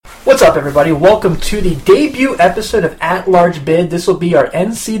What's up, everybody? Welcome to the debut episode of At Large Bid. This will be our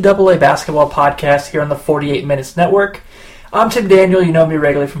NCAA basketball podcast here on the 48 Minutes Network. I'm Tim Daniel. You know me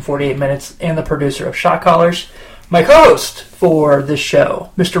regularly from 48 Minutes and the producer of Shot Callers. My co-host for this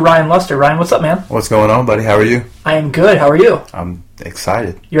show, Mr. Ryan Luster. Ryan, what's up, man? What's going on, buddy? How are you? I am good. How are you? I'm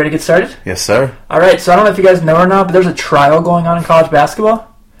excited. You ready to get started? Yes, sir. All right, so I don't know if you guys know or not, but there's a trial going on in college basketball.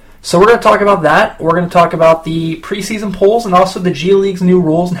 So we're going to talk about that. We're going to talk about the preseason polls and also the G League's new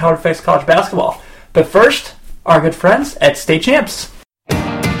rules and how it affects college basketball. But first, our good friends at State Champs. When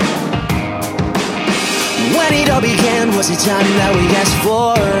it all began, was it time that we asked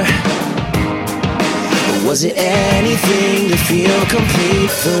for? Or was it anything to feel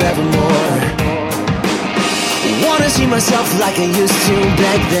complete forevermore? Wanna see myself like I used to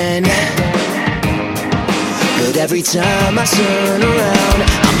back then, but every time I turn around,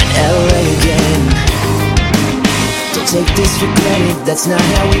 I'm in LA again. Don't take this for granted, that's not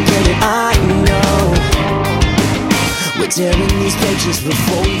how we did it. I know we're tearing these pages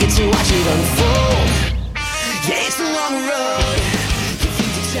before we get to watch it unfold. Yeah, it's a long road. You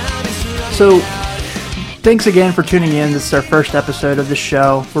think the time is running. So, thanks again for tuning in. This is our first episode of the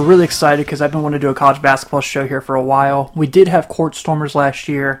show. We're really excited because I've been wanting to do a college basketball show here for a while. We did have Court Stormers last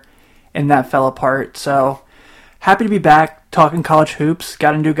year, and that fell apart. So, happy to be back talking college hoops.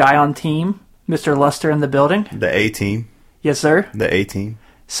 Got a new guy on team, Mr. Luster in the building. The A-team. Yes, sir. The A-team.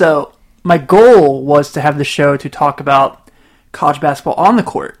 So, my goal was to have the show to talk about college basketball on the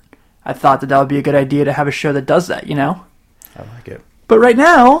court. I thought that would be a good idea to have a show that does that, you know? I like it. But right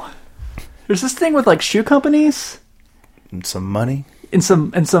now, there's this thing with like shoe companies And some money. and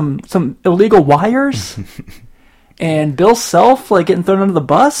some illegal wires and Bill Self like getting thrown under the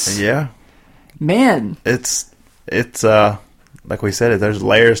bus. Yeah. Man. It's like we said, there's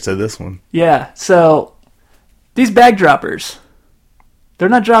layers to this one. Yeah. So these bag droppers, they're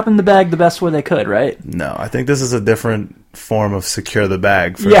not dropping the bag the best way they could, right? No, I think this is a different form of secure the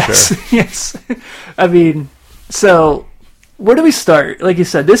bag for Yes. sure. Yes. I mean, so where do we start? Like you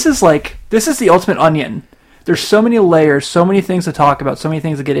said, this is the ultimate onion. There's so many layers, so many things to talk about, so many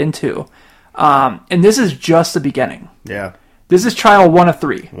things to get into. And this is just the beginning. Yeah. This is trial 1 of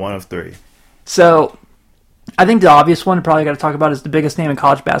 3. 1 of 3. So I think the obvious one probably got to talk about is the biggest name in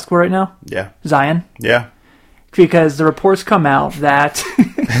college basketball right now, Yeah. Zion. Yeah. Because the reports come out that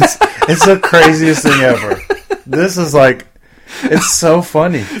It's the craziest thing ever. This is like, it's so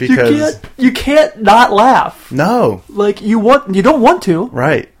funny because you can't not laugh. no, Like you don't want to,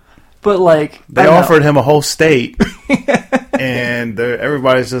 right. but like They offered him a whole state, and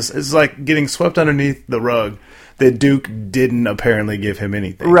everybody's just, it's like getting swept underneath the rug that Duke didn't apparently give him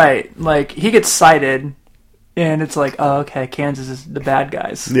anything. right. Like he gets cited, and it's like, oh, okay, Kansas is the bad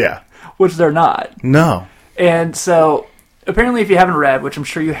guys, Yeah. which they're not. No. And so apparently, if you haven't read, which I'm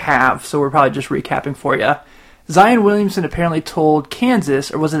sure you have, so we're probably just recapping for you. Zion Williamson apparently told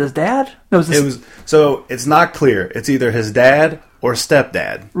Kansas, or was it his dad? No, So it's not clear. It's either his dad or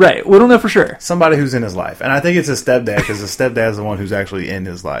stepdad. right. We don't know for sure. Somebody who's in his life. And I think it's his stepdad because his stepdad's the one who's actually in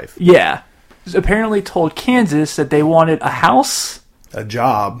his life. Yeah. Apparently told Kansas that they wanted a house, A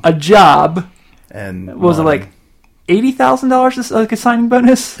job. a job. And What was money. it, like $80,000 like a signing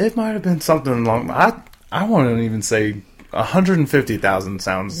bonus? It might have been something along... I wouldn't even say... $150,000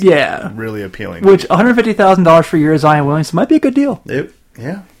 sounds really appealing. Which $150,000 for a year of Zion Williamson might be a good deal.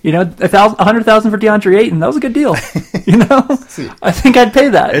 Yeah. You know, $100,000 for DeAndre Ayton, that was a good deal. You know, I think I'd pay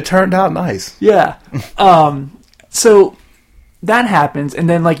that. It turned out nice. Yeah. So that happens, and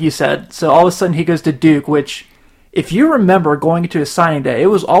then like you said, so all of a sudden he goes to Duke, which, if you remember going into his signing day, it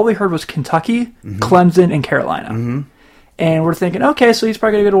was all we heard was Kentucky, Clemson, and Carolina. Mm-hmm. And we're thinking, okay, so he's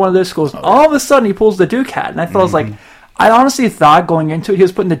probably going to go to one of those schools. All of a sudden he pulls the Duke hat, and I thought, I was like, I honestly thought going into it he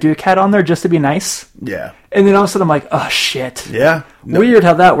was putting the Duke hat on there just to be nice. Yeah. And then all of a sudden I'm like, oh shit. Yeah. Weird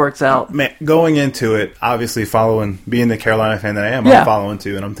how that works out. Man, going into it, obviously being the Carolina fan that I am, Yeah. I'm following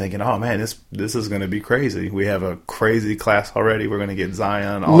too, and I'm thinking, oh man, this is going to be crazy. We have a crazy class already. We're going to get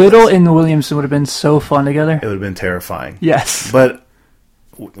Zion. Little and Williamson would have been so fun together. It would have been terrifying. Yes. But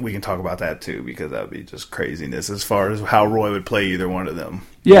we can talk about that too, because that would be just craziness as far as how Roy would play either one of them.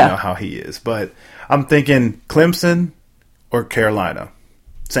 Yeah. You know, how he is. But I'm thinking Clemson or Carolina.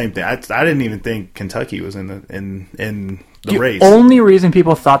 Same thing. I didn't even think Kentucky was in the race. The only reason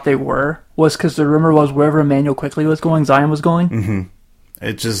people thought they were was because the rumor was wherever Emmanuel Quickley was going, Zion was going. Mm-hmm.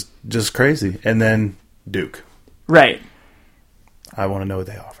 It's just crazy. And then Duke. Right. I want to know what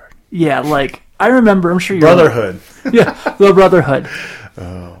they offered. Yeah, like, I remember, I'm sure you Brotherhood. Yeah, the Brotherhood.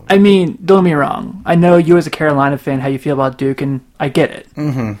 I mean, don't get me wrong. I know you as a Carolina fan, how you feel about Duke, and I get it.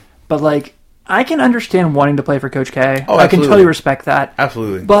 Mm-hmm. But, like, I can understand wanting to play for Coach K. Oh, I can absolutely. totally respect that.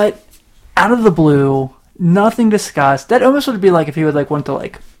 Absolutely. But out of the blue, nothing discussed. That almost would be like if he would like went to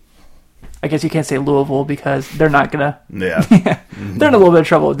like, I guess you can't say Louisville because they're not gonna. Yeah. They're in a little bit of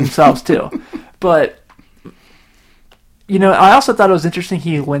trouble with themselves too. But I also thought it was interesting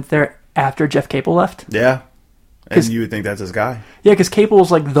he went there after Jeff Capel left. Yeah. And 'Cause- you would think that's his guy. Yeah, because Capel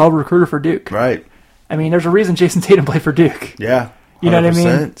was like the recruiter for Duke. Right. I mean, there's a reason Jason Tatum played for Duke. Yeah. You know what I mean?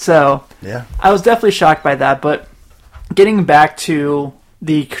 100%. So Yeah. I was definitely shocked by that. But getting back to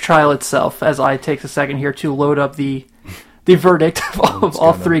the trial itself, as I take a second here to load up the verdict of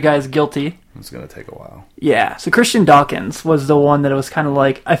all three guys guilty. It's going to take a while. Yeah. So Christian Dawkins was the one that it was kind of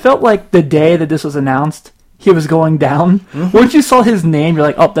like, I felt like the day that this was announced, he was going down. Mm-hmm. Once you saw his name, you're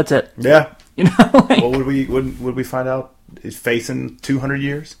like, oh, that's it. Yeah. You know, like, What would we find out? He's facing 200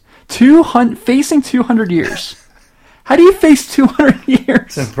 years? facing 200 years. How do you face 200 years?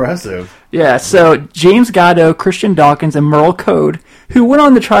 It's impressive. Yeah, so James Gatto, Christian Dawkins, and Merle Code, who went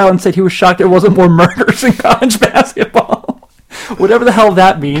on the trial and said he was shocked there wasn't more murders in college basketball. Whatever the hell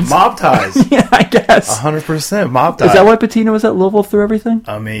that means. Mob ties. Yeah, I guess. 100% mob ties. Is that why Patino was at Louisville through everything?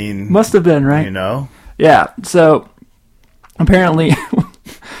 I mean, Must have been, right? you know? Yeah, so apparently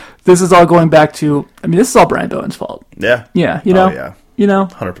this is all going back to, I mean, this is all Brian Bowen's fault. Yeah. Yeah, Oh, yeah. You know?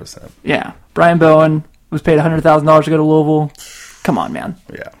 100%. Yeah. Brian Bowen was paid $100,000 to go to Louisville. Come on, man.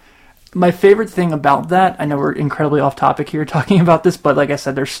 Yeah. My favorite thing about that, I know we're incredibly off topic here talking about this, but like I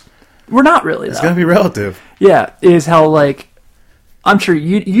said, we're not really, It's though. going to be relative. Yeah, is how, like, I'm sure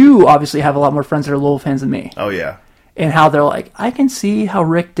you obviously have a lot more friends that are Louisville fans than me. Oh, yeah. And how they're like, I can see how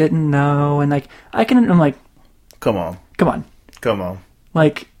Rick didn't know, and like, I'm like, Come on. come on. Come on.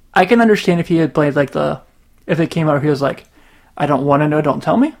 Like, I can understand if he had played like if it came out, he was like, I don't want to know, don't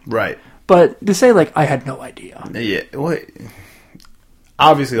tell me. Right. But to say like, I had no idea. Yeah. Well,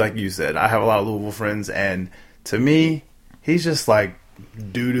 obviously, like you said, I have a lot of Louisville friends, and to me, he's just like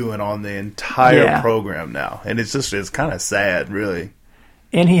doo-dooing on the entire Yeah. program now. And it's kind of sad, really.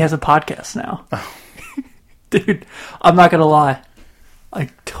 And he has a podcast now. Dude, I'm not going to lie. I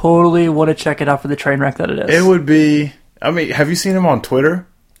totally want to check it out for the train wreck that it is. It would be, I mean, have you seen him on Twitter?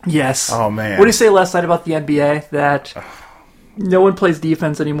 Yes. Oh, man. What did he say last night about the NBA? That no one plays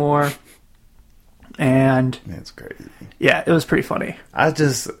defense anymore. And It's crazy. yeah, it was pretty funny. I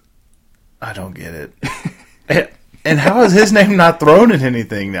don't get it. And how is his name not thrown in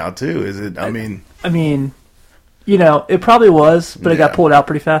anything now, too? Is it, I mean, It probably was, but it got Yeah. pulled out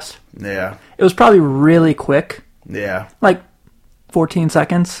pretty fast. yeah. It was probably really quick, Yeah. like 14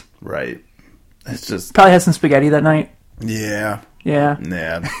 seconds. Right. It's just, Probably had some spaghetti that night. yeah. Yeah.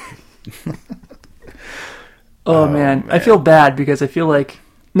 Yeah. Oh, man. I feel bad because I feel like...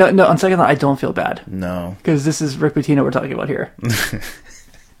 No, on second thought, I don't feel bad. No. Because this is Rick Pitino we're talking about here.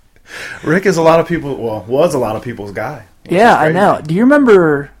 Rick is a lot of people, well, was a lot of people's guy. which Yeah, is I crazy. know. Do you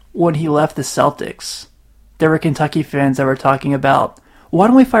remember when he left the Celtics? There were Kentucky fans that were talking about, why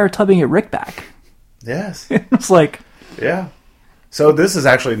don't we fire Tubby and get Rick back? Yes. It's like, Yeah. So this is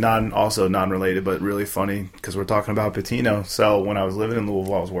actually non-related, but really funny because we're talking about Pitino. So when I was living in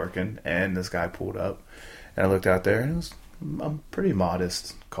Louisville, I was working, and this guy pulled up, and I looked out there, and it was a pretty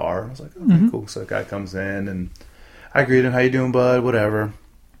modest car. I was like, okay, cool. So the guy comes in, and I greet him, how you doing, bud? Whatever.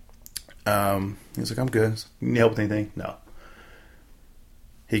 He was like, I'm good. You need help with anything? No.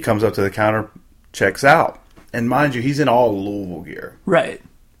 He comes up to the counter, checks out. And mind you, he's in all Louisville gear. right.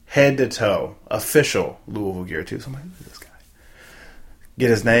 Head to toe. Official Louisville gear, too. So I'm like, who's this guy? Get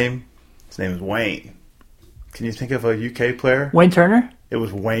his name. His name is Wayne. Can you think of a UK player? Wayne Turner? It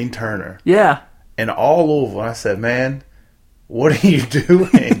was Wayne Turner. Yeah. And all Louisville. And I said, man, what are you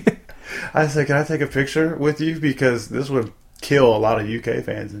doing? I said, can I take a picture with you? Because this would kill a lot of UK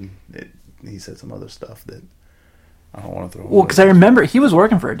fans. And he said some other stuff that I don't want to throw Well, away. because I remember he was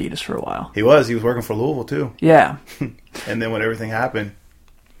working for Adidas for a while. He was working for Louisville, too. Yeah. And then when everything happened,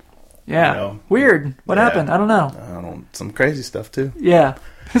 Yeah. You know, Weird. What yeah. happened? I don't know. Some crazy stuff, too. Yeah.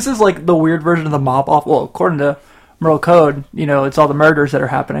 This is like the weird version of the mob off. Well, according to Merle Code, it's all the murders that are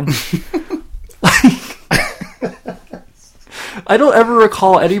happening. I don't ever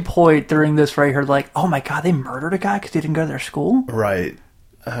recall any point during this where I heard like, oh my God, they murdered a guy because he didn't go to their school? Right.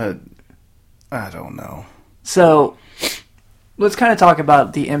 I don't know. So let's kind of talk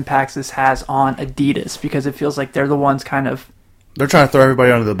about the impacts this has on Adidas because it feels like they're the ones kind of... They're trying to throw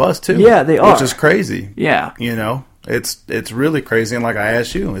everybody under the bus, too. Yeah, they are. Which is crazy. Yeah. It's really crazy. And like I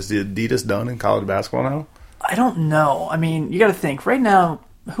asked you, is the Adidas done in college basketball now? I don't know. I mean, you got to think. Right now,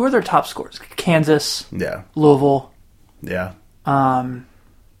 who are their top scorers? Kansas, Yeah. Louisville, Yeah. I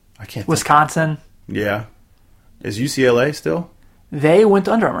can't. Wisconsin. Yeah. Is UCLA still? They went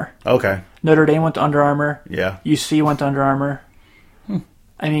to Under Armour. Okay. Notre Dame went to Under Armour. Yeah. UC went to Under Armour.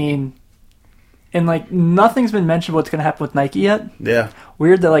 I mean, and like nothing's been mentioned what's going to happen with Nike yet. Yeah.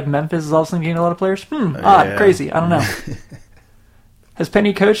 Weird that like Memphis is all of a sudden getting a lot of players. Odd, Yeah. crazy. I don't know. Has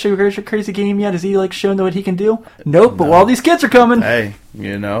Penny coached a crazy game yet? Has he like shown what he can do? Nope. But all these kids are coming. Hey,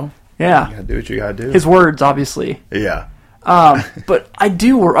 you know, you Yeah. gotta do what you gotta do. His words, obviously. Yeah. But I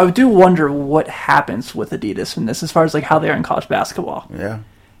do wonder what happens with Adidas in this, as far as like how they are in college basketball, Yeah.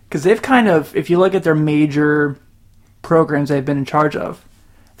 because they've kind of, if you look at their major programs they've been in charge of,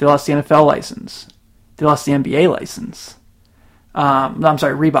 they lost the NFL license, they lost the NBA license. I'm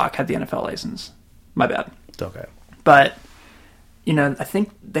sorry, Reebok had the NFL license. My bad. It's okay. But you know, I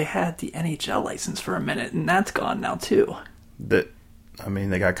think they had the NHL license for a minute, and that's gone now too. They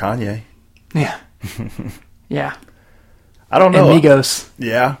got Kanye. Yeah, yeah. I don't know. And Migos.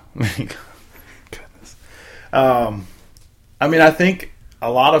 Yeah. Goodness. I think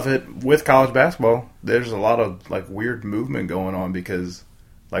a lot of it with college basketball, there's a lot of like weird movement going on because,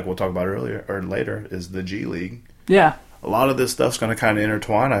 like we'll talk about earlier or later, is the G League. Yeah. A lot of this stuff's going to kind of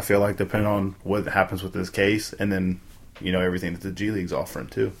intertwine. I feel like depending on what happens with this case, and then everything that the G League's offering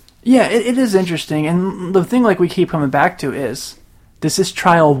too. Yeah, it is interesting, and the thing like we keep coming back to is this is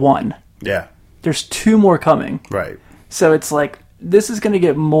trial 1. Yeah. There's 2 more coming. Right. So it's like, this is going to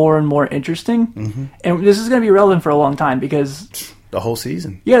get more and more interesting, and this is going to be relevant for a long time, because The whole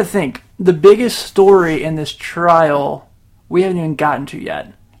season. you got to think, the biggest story in this trial we haven't even gotten to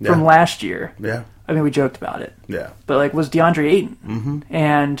yet from Yeah. last year. Yeah. I mean, we joked about it, Yeah. but like, was DeAndre Ayton,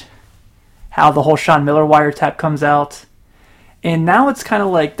 and how the whole Sean Miller wiretap comes out, and now it's kind of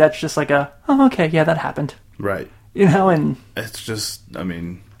like that's just like oh, okay, yeah, that happened, Right. and It's just,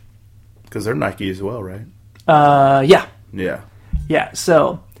 because they're Nike as well, right? yeah. Yeah.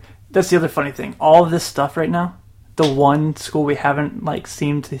 So that's the other funny thing. All of this stuff right now, the one school we haven't like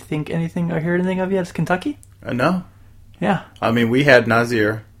seemed to think anything or hear anything of yet is Kentucky. No. Yeah, We had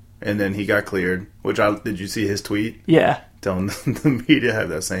Nazir, and then he got cleared. Did you see his tweet? yeah. Telling the media to have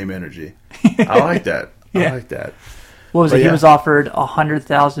that same energy. I like that. Yeah. I like that. What was But it? yeah. He was offered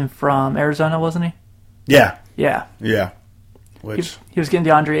 $100,000 from Arizona, wasn't he? Yeah. Yeah. Yeah. He, Which, he was getting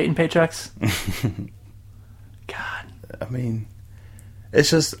DeAndre Ayton paychecks. God. it's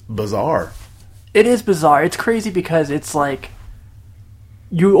just bizarre. It is bizarre. It's crazy because it's like,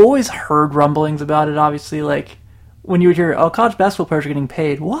 you always heard rumblings about it, obviously. Like, when you would hear, college basketball players are getting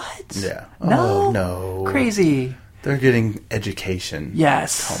paid. What? Yeah. No. Oh, no. Crazy. They're getting education.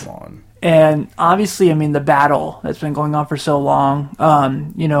 Yes. Come on. And obviously, the battle that's been going on for so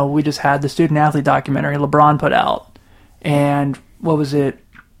long, we just had the student-athlete documentary LeBron put out. And what was it?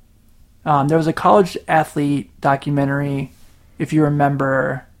 There was a college athlete documentary, if you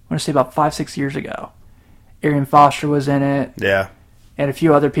remember, I want to say about 5-6 years ago. Arian Foster was in it, Yeah. and a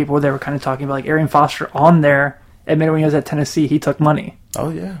few other people they were kind of talking about, like Arian Foster on there admitted when he was at Tennessee, he took money. Oh,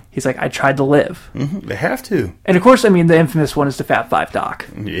 yeah. He's like, I tried to live. They have to. And of course, the infamous one is the Fat Five doc,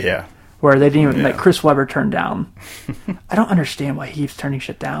 Yeah. where they didn't even, Yeah. like, Chris Webber turned down. I don't understand why he keeps turning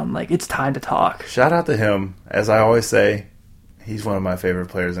shit down. Like, it's time to talk. Shout out to him. As I always say, he's one of my favorite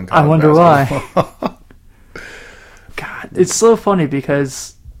players in college I wonder basketball. why. God, it's so funny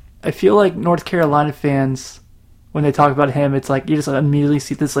because I feel like North Carolina fans, when they talk about him, it's like you just immediately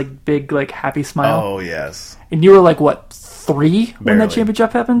see this like big, like happy smile. Oh, yes. And you were like, what, 3 when that Barely.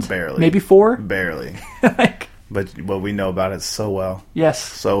 championship happened? Barely. Maybe 4? Barely. Like, But what we know about it so well. yes.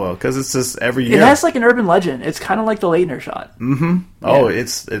 So well. Because it's just every year. It has like an urban legend. It's kind of like the Leitner shot. Oh,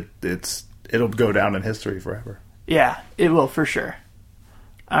 Yeah. it'll go down in history forever. Yeah, it will for sure.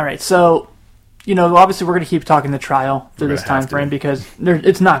 All right, so obviously we're going to keep talking the trial through We're this gonna have time frame to. because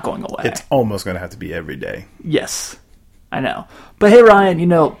it's not going away. It's almost going to have to be every day. Yes, I know. But hey,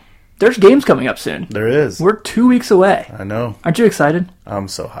 Ryan, there's games coming up soon. There is. We're 2 weeks away. I know. Aren't you excited? I'm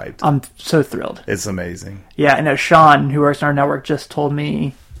so hyped. I'm so thrilled. It's amazing. Yeah, I know Sean, who works on our network, just told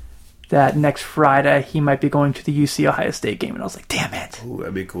me that next Friday he might be going to the UC Ohio State game, and I was like, damn it. Ooh,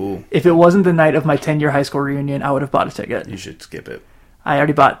 that'd be cool. If it wasn't the night of my 10-year high school reunion, I would have bought a ticket. You should skip it. I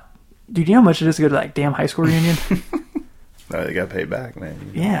already bought. Dude, you know how much it is to go to that damn high school reunion? No, they got paid back,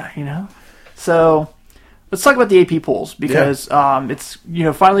 man. Yeah, So, let's talk about the AP polls because it's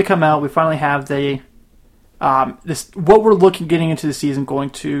finally come out. We finally have the what we're getting into the season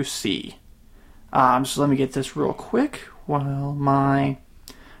going to see. So let me get this real quick while my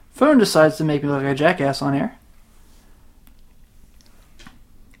phone decides to make me look like a jackass on air.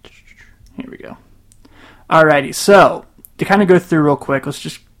 Here we go. Alrighty, so to kind of go through real quick, let's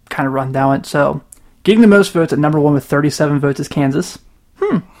just kind of run down it. So, getting the most votes at number 1 with 37 votes is Kansas.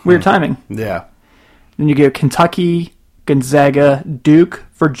 Weird timing. Yeah. Then you go Kentucky, Gonzaga, Duke,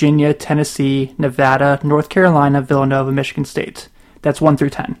 Virginia, Tennessee, Nevada, North Carolina, Villanova, Michigan State. That's 1 through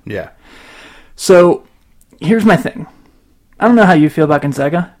 10. Yeah. So, here's my thing. I don't know how you feel about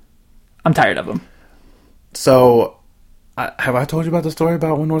Gonzaga. I'm tired of them. So, have I told you about the story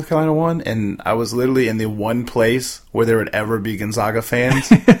about when North Carolina won? And I was literally in the one place where there would ever be Gonzaga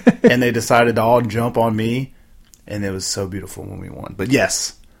fans, and they decided to all jump on me, and it was so beautiful when we won. But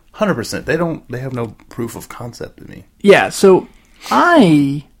yes, 100%. They have no proof of concept to me. Yeah, so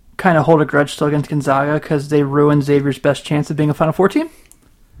I kind of hold a grudge still against Gonzaga because they ruined Xavier's best chance of being a Final Four team.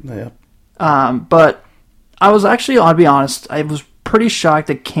 Yeah. But I was actually, I'll be honest, I was pretty shocked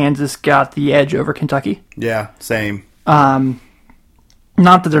that Kansas got the edge over Kentucky. Yeah, same.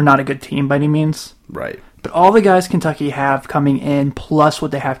 Not that they're not a good team by any means, Right. but all the guys Kentucky have coming in plus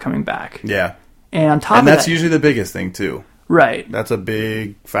what they have coming back. Yeah. And on top And of that's that, usually the biggest thing, too. right. That's a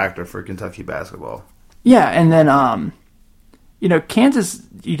big factor for Kentucky basketball. Yeah, and then, Kansas,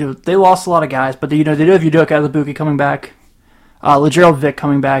 they lost a lot of guys, but, they do have Udoka Azubuike coming back. LaGerald Vick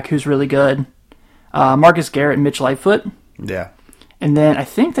coming back, who's really good. Marcus Garrett and Mitch Lightfoot. Yeah. And then I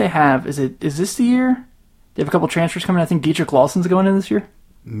think they have, is this the year? They have a couple transfers coming. I think Dietrich Lawson's going in this year.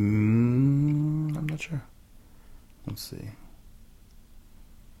 I'm not sure. Let's see.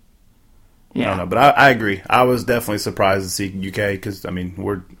 Yeah. I don't know, but I agree. I was definitely surprised to see UK because,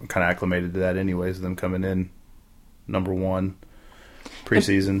 we're kind of acclimated to that anyways, them coming in number one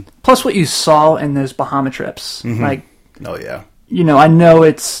preseason. Plus what you saw in those Bahama trips. Mm-hmm. Like, Oh, yeah. I know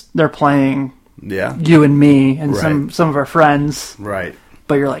they're playing Yeah. you and me and Right. some of our friends, Right.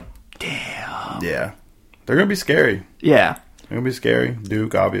 but you're like, damn. Yeah. They're going to be scary. Yeah. They're going to be scary.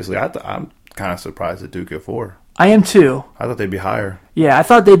 Duke, obviously. I'm kind of surprised at Duke at 4. I am too. I thought they'd be higher. Yeah, I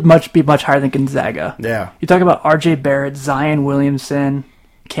thought they'd be much higher than Gonzaga. Yeah. You talk about R.J. Barrett, Zion Williamson,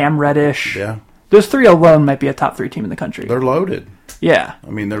 Cam Reddish. Yeah. Those three alone might be a top 3 team in the country. They're loaded. Yeah.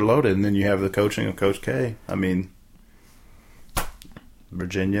 They're loaded. And then you have the coaching of Coach K.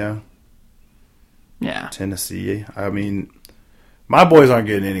 Virginia, Yeah. Tennessee. My boys aren't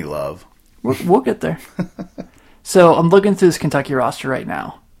getting any love. We'll get there. So I'm looking through this Kentucky roster right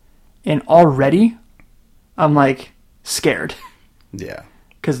now, and already I'm like scared Yeah.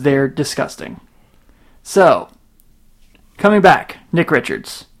 because they're disgusting. So coming back, Nick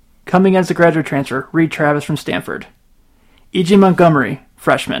Richards. Coming as a graduate transfer, Reed Travis from Stanford. E.J. Montgomery,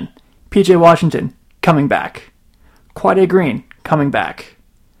 freshman. P.J. Washington, coming back. Quade Green, coming back.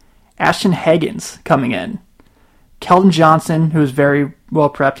 Ashton Higgins, coming in. Keldon Johnson, who is very well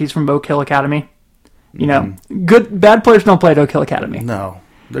prepped. He's from Oak Hill Academy. Bad players don't play at Oak Hill Academy. No.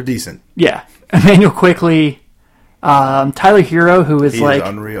 They're decent. Yeah. Emmanuel Quickly. Tyler Hero, who is He like... is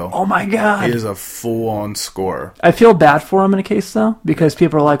unreal. Oh my God. He is a full-on scorer. I feel bad for him in a case, though, because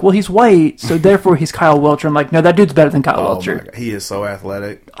people are like, well, he's white, so therefore he's Kyle Welcher. I'm like, no, that dude's better than Kyle Oh, Welcher. my God. He is so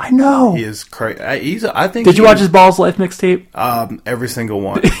athletic. I know. He is crazy. I think. Did you watch his Balls Life mixtape? Every single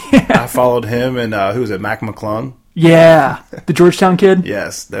one. I followed him and who was it? Mac McClung. Yeah. The Georgetown kid?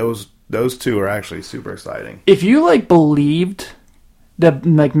 Yes, those two are actually super exciting. If you, believed that,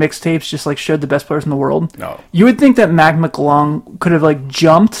 mixtapes just, showed the best players in the world, No. you would think that Mac McClung could have,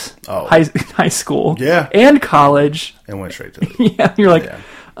 jumped Oh. high school Yeah. and college. And went straight to it. Yeah. You're like,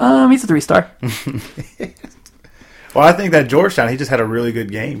 Yeah. he's a 3-star. Well, I think that Georgetown, he just had a really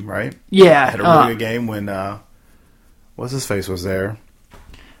good game, right? Yeah. Had a really good game when what's his face was there.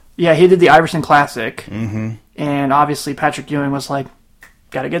 Yeah, he did the Iverson Classic. Mm-hmm. And obviously Patrick Ewing was like,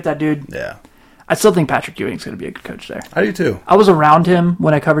 gotta get that dude. Yeah. I still think Patrick Ewing's going to be a good coach there. I do too. I was around him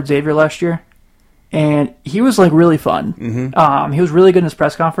when I covered Xavier last year, and he was really fun. Mm-hmm. He was really good in his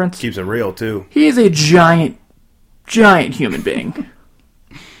press conference. Keeps it real too. He is a giant human being.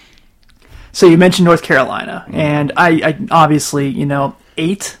 So you mentioned North Carolina, and I obviously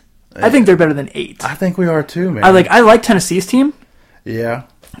 8. I think they're better than 8. I think we are too, man. I like Tennessee's team. Yeah.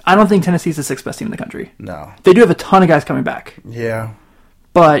 I don't think Tennessee's the 6th best team in the country. No. They do have a ton of guys coming back. Yeah.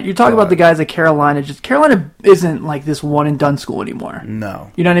 But you talk about the guys at Carolina. Carolina isn't this one and done school anymore. No.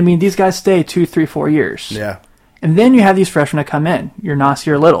 You know what I mean? These guys stay 2, 3, 4 years. Yeah. And then you have these freshmen that come in. Your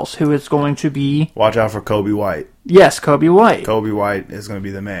Nasir Littles, who is going to be... Watch out for Kobe White. Yes, Kobe White. Kobe White is going to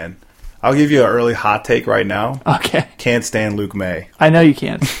be the man. I'll give you an early hot take right now. Okay. Can't stand Luke May. I know you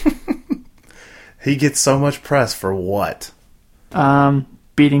can't. He gets so much press for what?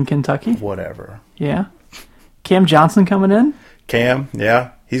 Beating Kentucky. Whatever. Yeah. Cam Johnson coming in. Cam,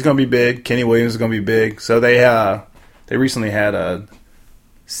 yeah. He's going to be big. Kenny Williams is going to be big. So they recently had a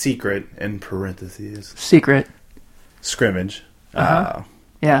secret, in parentheses, Secret. scrimmage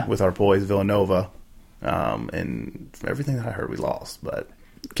Yeah. with our boys Villanova. And from everything that I heard, we lost. But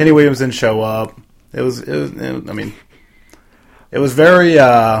Kenny Williams didn't show up. It was It was very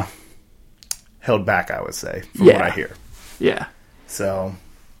held back, I would say, from what I hear. Yeah. So,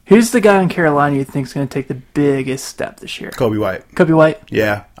 who's the guy in Carolina you think is going to take the biggest step this year? Kobe White. Kobe White?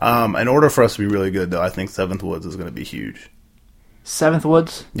 Yeah. In order for us to be really good, though, I think Seventh Woods is going to be huge. Seventh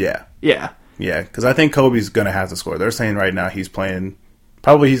Woods? Yeah. Yeah. Yeah, because I think Kobe's going to have to score. They're saying right now he's playing,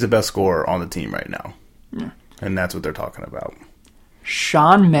 probably he's the best scorer on the team right now. Yeah. And that's what they're talking about.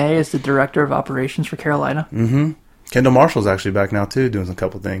 Sean May is the director of operations for Carolina. Mm-hmm. Kendall Marshall's actually back now, too, doing a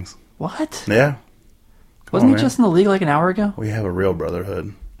couple things. What? Yeah. Wasn't he just in the league like an hour ago? We have a real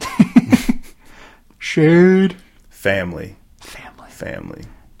brotherhood. Shade. Family.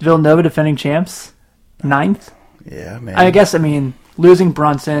 Villanova defending champs. 9th. Yeah, man. I guess, losing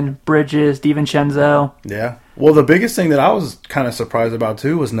Brunson, Bridges, DiVincenzo. Yeah. Well, the biggest thing that I was kind of surprised about,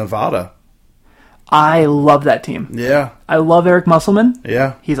 too, was Nevada. I love that team. Yeah. I love Eric Musselman.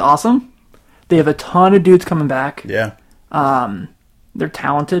 Yeah. He's awesome. They have a ton of dudes coming back. Yeah. They're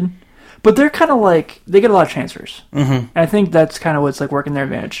talented. But they're kind of like, they get a lot of transfers. Mm-hmm. And I think that's kind of what's like working their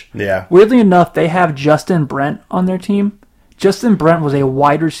advantage. Yeah. Weirdly enough, they have Justin Brent on their team. Justin Brent was a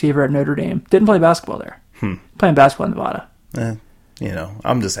wide receiver at Notre Dame. Didn't play basketball there. Playing basketball in Nevada.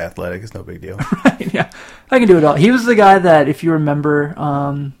 I'm just athletic. It's no big deal. Right, yeah. I can do it all. He was the guy that, if you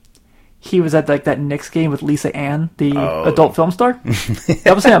remember, he was at like that Knicks game with Lisa Ann, the adult film star.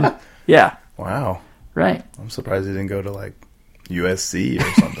 That was him. Yeah. Wow. Right. I'm surprised he didn't go to like USC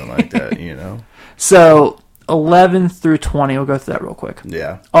or something like that, So, 11 through 20, we'll go through that real quick.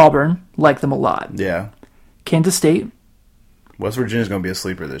 Yeah. Auburn, like them a lot. Yeah. Kansas State. West Virginia's going to be a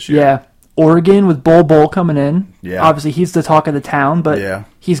sleeper this year. Yeah. Oregon with Bull coming in. Yeah. Obviously, he's the talk of the town, but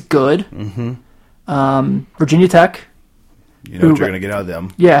he's good. Mm-hmm. Virginia Tech. You know what you're going to get out of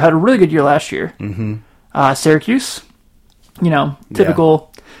them. Yeah, had a really good year last year. Mm-hmm. Syracuse.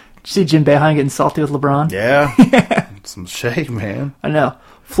 Typical. Did you see Jim Boeheim getting salty with LeBron? Yeah. Some shade, man. I know.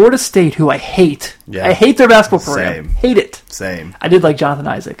 Florida State, who I hate. Yeah. I hate their basketball program. Same. Hate it. Same. I did like Jonathan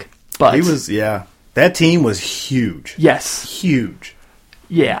Isaac. But he was, that team was huge. Yes. Huge.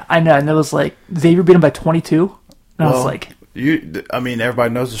 Yeah, I know. And it was like, Xavier beat him by 22. And I was like...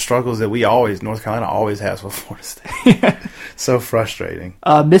 everybody knows the struggles that North Carolina always has with Florida State. So frustrating.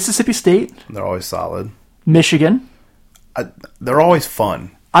 Mississippi State. They're always solid. Michigan. They're always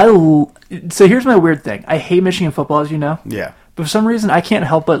fun. So here's my weird thing. I hate Michigan football, as you know. Yeah. But for some reason, I can't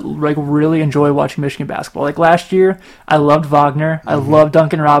help but like really enjoy watching Michigan basketball. Like last year, I loved Wagner. I loved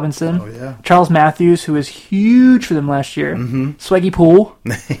Duncan Robinson. Oh, yeah. Charles Matthews, who was huge for them last year. Mm-hmm. Swaggy Poole.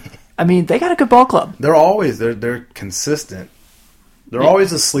 They got a good ball club. They're consistent. They're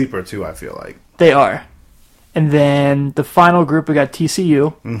always a sleeper, too, I feel like. They are. And then the final group, we got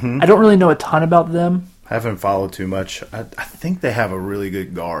TCU. Mm-hmm. I don't really know a ton about them. Haven't followed too much. I think they have a really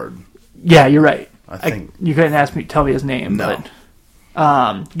good guard. Yeah, you're right. I think you couldn't tell me his name. No.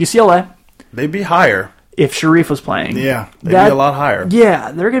 But UCLA. They'd be higher if Sharif was playing. Yeah, they'd be a lot higher.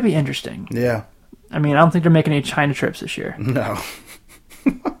 Yeah, they're going to be interesting. Yeah. I don't think they're making any China trips this year. No.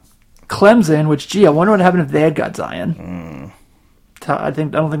 Clemson, which I wonder what happened if they had got Zion. I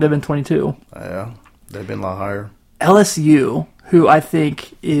don't think they've been 22. Yeah, they've been a lot higher. LSU, who I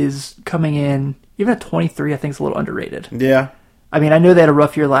think is coming in, even at 23, I think is a little underrated. Yeah. I know they had a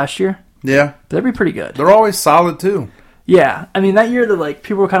rough year last year. Yeah. But they'd be pretty good. They're always solid, too. Yeah. that year that,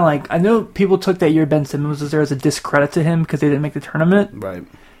 people were kind of like, I know people took that year Ben Simmons was there as a discredit to him because they didn't make the tournament. Right.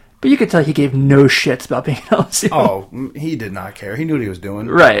 But you could tell he gave no shits about being at LSU. Oh, he did not care. He knew what he was doing.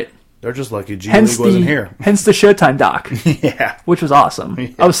 Right. They're just lucky G League wasn't here. Hence the Showtime doc. Yeah. Which was awesome.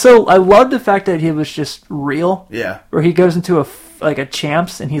 Yeah. I loved the fact that he was just real. Yeah. Where he goes into a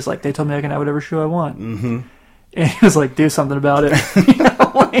champs and he's like, they told me I can have whatever shoe I want. Mm-hmm. And he was like, do something about it.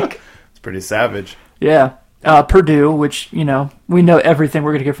 It's pretty savage. Yeah. Purdue, which, we know everything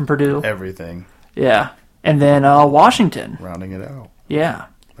we're going to get from Purdue. Everything. Yeah. And then Washington. Rounding it out. Yeah.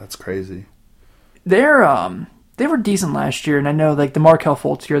 That's crazy. They were decent last year, and I know the Markelle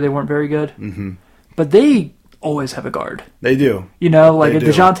Fultz year, they weren't very good. Mm-hmm. But they always have a guard. They do. A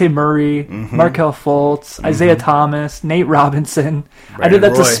DeJounte Murray, Markelle Fultz, Isaiah Thomas, Nate Robinson. I know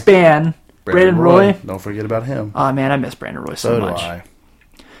that's a span. Brandon Roy. Don't forget about him. Oh, man, I miss Brandon Roy so much. Do I.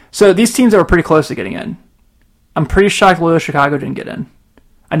 So these teams that were pretty close to getting in. I'm pretty shocked Loyola Chicago didn't get in.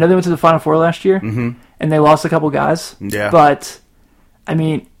 I know they went to the Final Four last year, and they lost a couple guys. Yeah. But,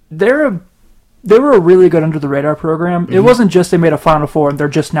 they were a really good under-the-radar program. It wasn't just they made a Final Four and they're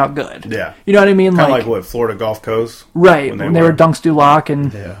just now good. Yeah. You know what I mean? Kind of like what, Florida Gulf Coast? Right. When they were Dunks Duloc,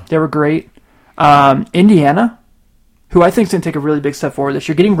 and they were great. Indiana, who I think is going to take a really big step forward this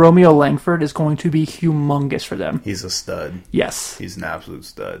year. Getting Romeo Langford is going to be humongous for them. He's a stud. Yes. He's an absolute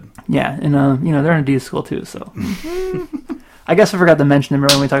stud. Yeah, and they're in a D school too, so. I guess I forgot to mention them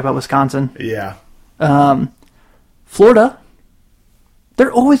when we talk about Wisconsin. Yeah, Florida,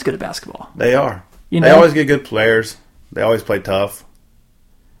 they're always good at basketball. they are. You They know? always get good players. They always play tough.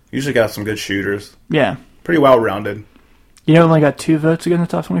 Usually got some good shooters. Yeah. Pretty well-rounded. You know, only got 2 votes to get in the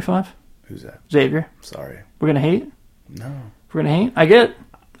top 25? Who's that? Xavier. Sorry. We're going to hate? No. We're going to hate? I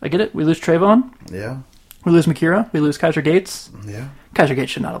get it. We lose Trayvon. Yeah. We lose Makira. We lose Kaiser Gates. Yeah. Kaiser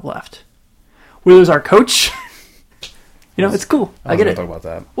Gates should not have left. We lose our coach. It's cool. I get it. Talk about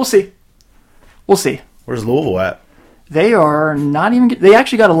that. We'll see. We'll see. Where's Louisville at? They are not even... They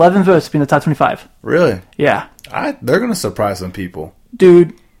actually got 11 votes to be in the top 25. Really? Yeah. They're going to surprise some people.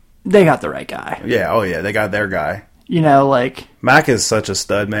 Dude, they got the right guy. Yeah. Oh, yeah. They got their guy. Mac is such a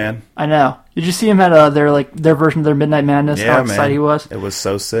stud, man. I know. Did you see him at their version of their Midnight Madness? Yeah, how excited man. he was? It was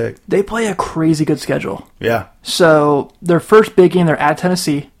so sick. They play a crazy good schedule. Yeah. So their first big game, they're at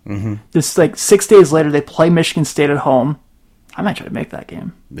Tennessee. Mm-hmm. This 6 days later, they play Michigan State at home. I might try to make that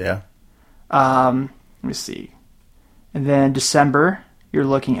game. Yeah. Let me see. And then December, you're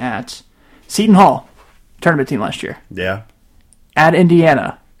looking at Seton Hall, tournament team last year. Yeah. At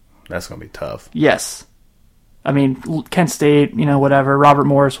Indiana. That's going to be tough. Yes. I mean, Kent State, whatever. Robert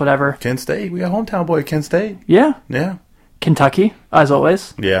Morris, whatever. Kent State. We got hometown boy Kent State. Yeah. Yeah. Kentucky, as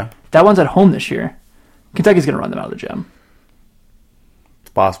always. Yeah. That one's at home this year. Kentucky's going to run them out of the gym.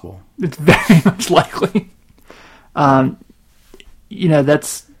 It's possible. It's very much likely.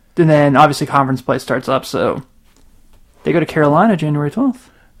 That's... And then, obviously, conference play starts up, so... They go to Carolina January 12th.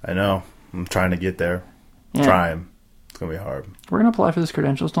 I know. I'm trying to get there. Yeah. Trying. It's going to be hard. We're going to apply for those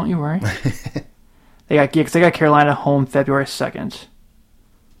credentials, don't you worry. They got Carolina home February 2nd.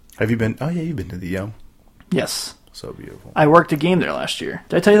 Have you been? Oh, yeah, you've been to the Yum. Yes. So beautiful. I worked a game there last year.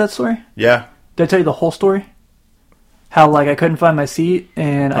 Did I tell you that story? Yeah. Did I tell you the whole story? How, I couldn't find my seat,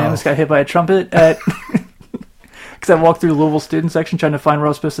 and I almost got hit by a trumpet at... Because I walked through Louisville student section trying to find where I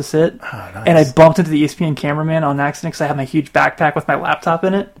was supposed to sit. Oh, nice. And I bumped into the ESPN cameraman on accident because I had my huge backpack with my laptop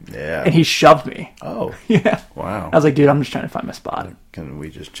in it. Yeah. And he shoved me. Oh. Yeah. Wow. I was like, dude, I'm just trying to find my spot. Can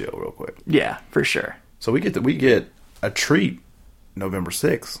we just chill real quick? Yeah, for sure. So we get a treat November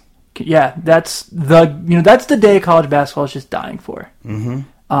 6th. Yeah, that's the day college basketball is just dying for. Mm-hmm.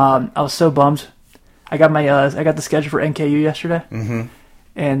 I was so bummed. I got the schedule for NKU yesterday. Mm-hmm.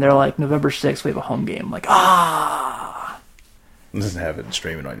 And they're like, November 6th, we have a home game. I'm like, Just have it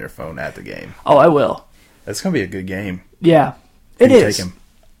streaming on your phone at the game. Oh, I will. That's going to be a good game. Yeah, it is. Take him.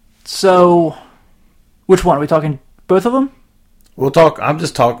 So, which one? Are we talking both of them? We'll talk.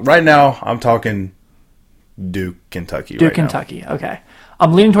 Right now, I'm talking Duke, Kentucky. Duke, Kentucky. Okay.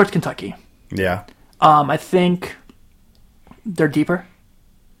 I'm leaning towards Kentucky. Yeah. I think they're deeper.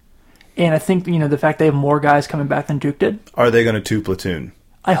 And I think, the fact they have more guys coming back than Duke did. Are they going to two platoon?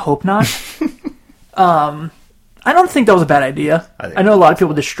 I hope not. I don't think that was a bad idea. I know a lot of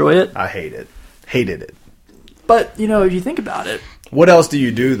people destroy it. I hate it. Hated it. But, if you think about it. What else do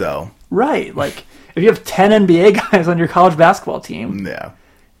you do, though? Right. If you have 10 NBA guys on your college basketball team. Yeah.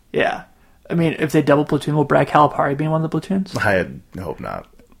 Yeah. I mean, if they double platoon, will Brad Calipari be in one of the platoons? I hope not.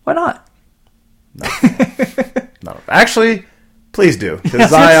 Why not? No. Actually, please do. Because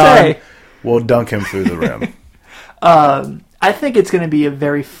Zion will dunk him through the rim. I think it's going to be a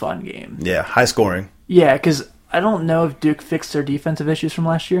very fun game. Yeah, high scoring. Yeah, because I don't know if Duke fixed their defensive issues from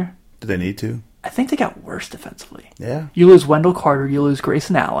last year. Do they need to? I think they got worse defensively. Yeah. You lose Wendell Carter, you lose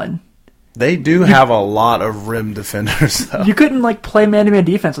Grayson Allen. They do have a lot of rim defenders, though. You couldn't play man-to-man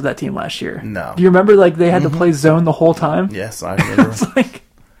defense with that team last year. No. Do you remember they had to play zone the whole time? Yes, I remember. It's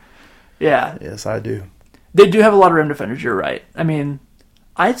yeah. Yes, I do. They do have a lot of rim defenders, you're right. I mean,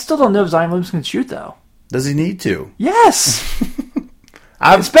 I still don't know if Zion Williamson can shoot, though. Does he need to? Yes!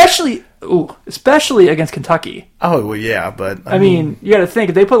 Especially against Kentucky. Oh, well, yeah, but... I mean, you gotta think,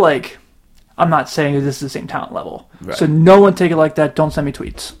 if they put I'm not saying that this is the same talent level. Right. So no one take it like that. Don't send me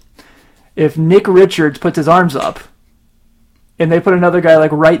tweets. If Nick Richards puts his arms up, and they put another guy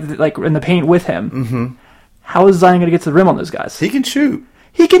right in the paint with him, how is Zion gonna get to the rim on those guys? He can shoot.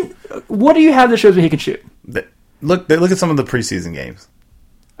 He can. What do you have that shows me he can shoot? Look at some of the preseason games.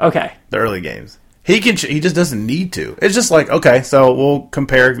 Okay. The early games. He can. He just doesn't need to. It's just okay, so we'll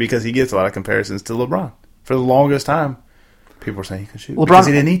compare because he gets a lot of comparisons to LeBron. For the longest time, people were saying he could shoot because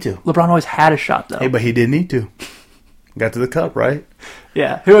he didn't need to. LeBron always had a shot, though. Hey, but he didn't need to. Got to the cup, right?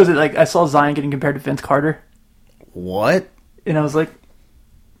 Yeah. Who was it? I saw Zion getting compared to Vince Carter. What? And I was like,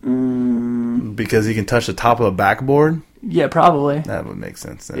 because he can touch the top of a backboard? Yeah, probably. That would make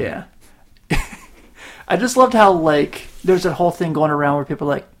sense then. Yeah. I just loved how, there's that whole thing going around where people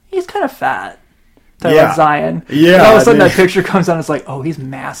are like, he's kind of fat. talking about Zion. Yeah, And all of a sudden that picture comes out and it's like, oh, he's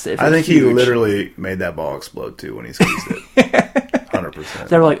massive. I think huge. he literally made that ball explode too when he squeezed it. 100%.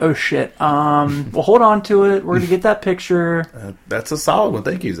 They were like, oh shit. We'll hold on to it. We're gonna get that picture. That's a solid one.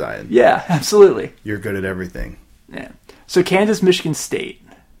 Thank you, Zion. Yeah, absolutely. You're good at everything. Yeah. So Kansas, Michigan State.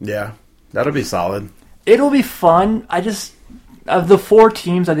 Yeah, that'll be solid. It'll be fun. Of the 4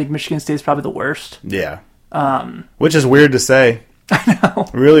 teams, I think Michigan State's probably the worst. Yeah. Which is weird to say. I know.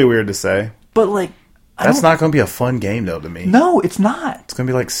 Really weird to say. But like, that's not going to be a fun game though to me. No, it's not. It's going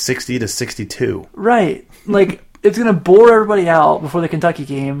to be like 60-62. Right. Like, it's going to bore everybody out before the Kentucky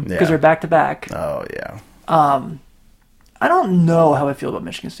game because they're back to back. Oh yeah. I don't know how I feel about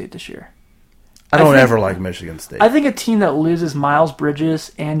Michigan State this year. I don't ever like Michigan State. I think a team that loses Miles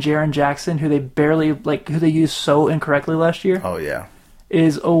Bridges and Jaren Jackson, who they used so incorrectly last year, oh yeah,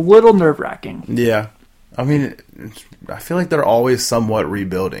 is a little nerve-wracking. Yeah. I mean, I feel like they're always somewhat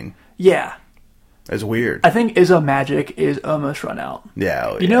rebuilding. Yeah. It's weird. I think Izzo Magic is almost run out. Yeah.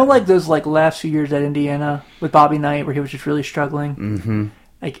 Oh, you know, like those last few years at Indiana with Bobby Knight where he was just really struggling? Mm-hmm.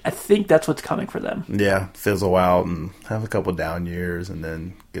 Like, I think that's what's coming for them. Yeah, fizzle out and have a couple down years and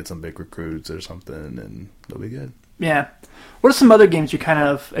then get some big recruits or something and they'll be good. Yeah. What are some other games you kind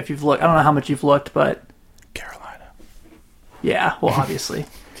of, if you've looked, I don't know how much you've looked, but... Carolina. Yeah, well, obviously.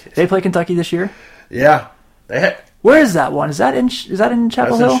 They play Kentucky this year? Yeah. Where is that one? Is that in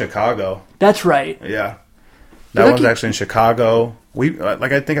Chapel Hill? That's in Chicago. That's right. Yeah. That one's actually in Chicago.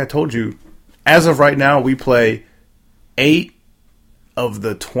 I think I told you, as of right now, we play 8 of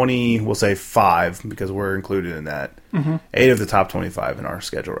the 20, we'll say 5, because we're included in that. Mm-hmm. 8 of the top 25 in our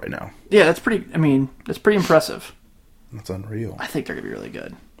schedule right now. Yeah, that's pretty impressive. That's unreal. I think they're going to be really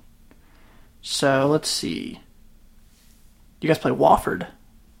good. So, let's see. You guys play Wofford.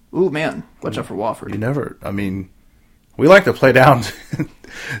 Ooh, man. Watch out for Wofford. We like to play down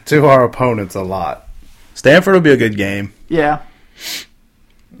to our opponents a lot. Stanford will be a good game. Yeah.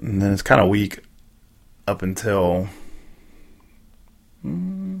 And then it's kind of weak up until... I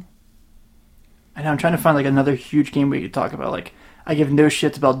know, I'm trying to find another huge game we could talk about. I give no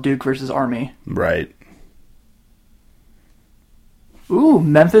shits about Duke versus Army. Right. Ooh,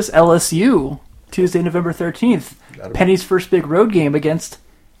 Memphis LSU. Tuesday, November 13th. Penny's first big road game against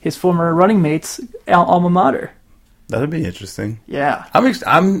his former running mates, alma mater. That'd be interesting. Yeah. I'm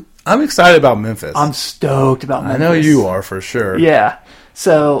excited about Memphis. I'm stoked about Memphis. I know you are, for sure. Yeah.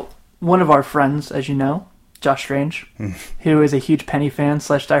 So, one of our friends, as you know, Josh Strange, who is a huge Penny fan /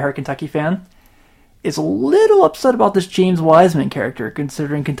 diehard Kentucky fan, is a little upset about this James Wiseman character,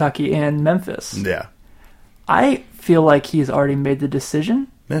 considering Kentucky and Memphis. Yeah. I feel like he's already made the decision.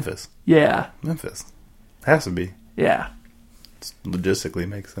 Memphis. Yeah. Memphis. Has to be. Yeah. Logistically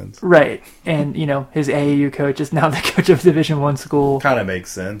makes sense. Right. And, his AAU coach is now the coach of Division I school. Kind of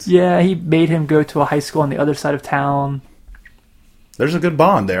makes sense. Yeah, he made him go to a high school on the other side of town. There's a good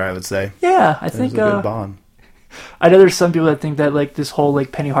bond there, I would say. Yeah, I think... There's a good bond. I know there's some people that think that this whole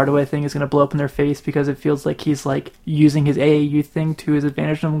Penny Hardaway thing is going to blow up in their face because it feels like he's using his AAU thing to his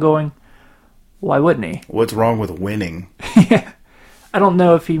advantage. And I'm going, why wouldn't he? What's wrong with winning? Yeah. I don't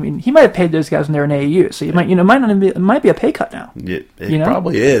know if he might have paid those guys when they were in AAU, so it might be a pay cut now. It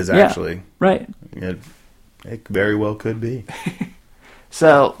probably is, actually. Yeah, right. It very well could be.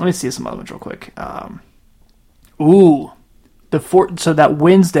 So let me see some other ones real quick. So that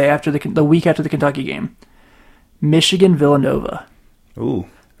Wednesday after the week after the Kentucky game, Michigan Villanova. Ooh.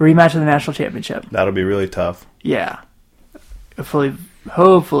 Rematch of the national championship. That'll be really tough. Yeah.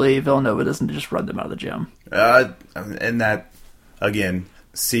 Hopefully Villanova doesn't just run them out of the gym. And that, again,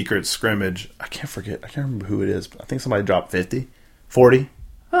 secret scrimmage. I can't remember who it is. I think somebody dropped 50. 40.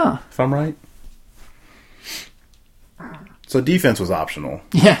 Huh. If I'm right. So defense was optional.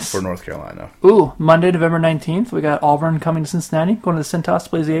 Yes. For North Carolina. Ooh, Monday, November 19th, we got Auburn coming to Cincinnati, going to the Cintas to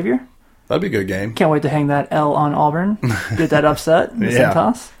play Xavier. That'd be a good game. Can't wait to hang that L on Auburn. Get that upset in the Yeah.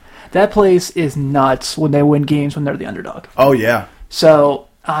 Cintas. That place is nuts when they win games when they're the underdog. Oh, yeah. So,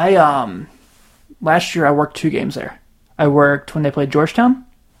 last year I worked 2 games there. I worked when they played Georgetown,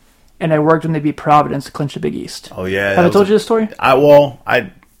 and I worked when they beat Providence to clinch the Big East. Oh, yeah. Have I told you this story?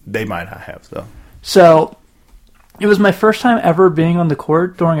 They might not have, though. So, it was my first time ever being on the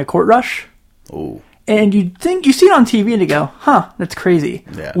court during a court rush. Ooh. And you see it on TV and you go, huh, that's crazy.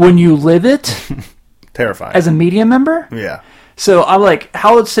 Yeah. When you live it, Terrifying. as a media member. Yeah. So I'm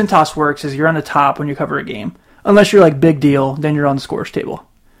how Cintas works is you're on the top when you cover a game. Unless you're big deal, then you're on the scores table.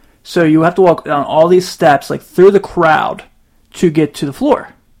 So you have to walk down all these steps, through the crowd to get to the floor.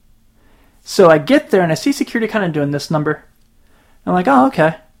 So I get there and I see security kind of doing this number. I'm like, oh,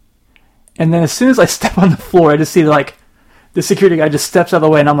 okay. And then as soon as I step on the floor, I just see the security guy just steps out of the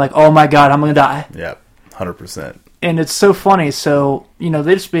way, and I'm like, oh my god, I'm gonna die. Yep, 100%. And it's so funny. So, they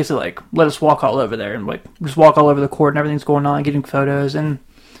just basically like let us walk all over there and like just walk all over the court and everything's going on, getting photos. And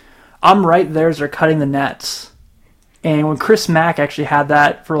I'm right there as they're cutting the nets. And when Chris Mack actually had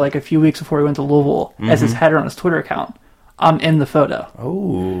that for like a few weeks before he went to Louisville as his header on his Twitter account, I'm in the photo.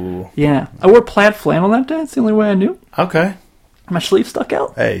 Oh. Yeah. I wore plaid flannel that day. It's the only way I knew. Okay. My sleeve stuck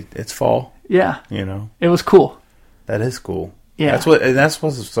out. Hey, it's fall. Yeah. It was cool. That is cool. Yeah. That's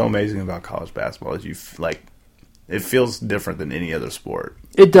what's so amazing about college basketball is it feels different than any other sport.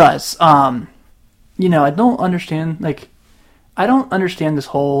 It does. I don't understand this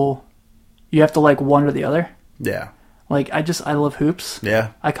whole you have to like one or the other. Yeah. Like, I love hoops.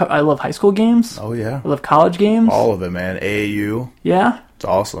 Yeah. I love high school games. Oh, yeah. I love college games. All of it, man. AAU. Yeah. It's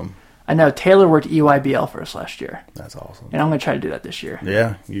awesome. I know. Taylor worked EYBL for us last year. That's awesome. And I'm going to try to do that this year.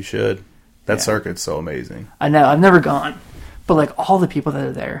 Yeah, you should. That circuit's so amazing. I know. I've never gone. But, like, all the people that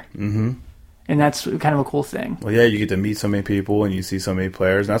are there. Mm-hmm. And that's kind of a cool thing. Well, yeah, you get to meet so many people and you see so many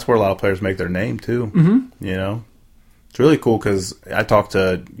players. And that's where a lot of players make their name, too. Mm-hmm. It's really cool because I talked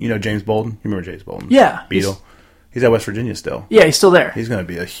to, James Bolden. You remember James Bolden? Yeah. Beetle. He's at West Virginia still. Yeah, he's still there. He's going to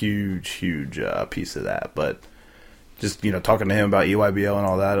be a huge, huge piece of that. But just, talking to him about EYBL and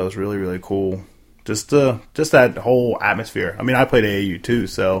all that, it was really, really cool. Just that whole atmosphere. I mean, I played AAU too,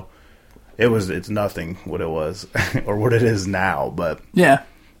 so it's nothing what it was or what it is now. But yeah,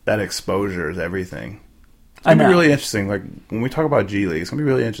 that exposure is everything. It's going to be really interesting. Like, when we talk about G League, it's going to be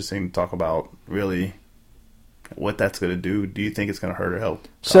really interesting to talk about really what that's going to do. Do you think it's going to hurt or help?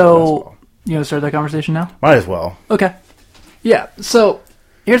 So, you want to start that conversation now? Might as well. Okay. Yeah, so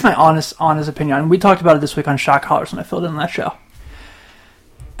here's my honest opinion. And we talked about it this week on Shot Callers when I filled in on that show.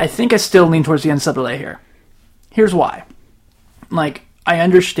 I think I still lean towards the NCAA here. Here's why. Like, I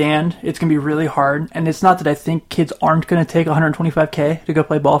understand it's going to be really hard, and it's not that I think kids aren't going to take $125K to go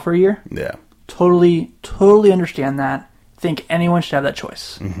play ball for a year. Yeah. Totally understand that. Think anyone should have that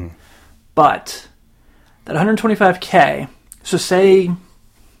choice. Mm-hmm. But that $125K,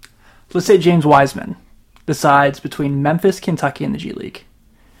 let's say James Wiseman decides between Memphis, Kentucky, and the G League.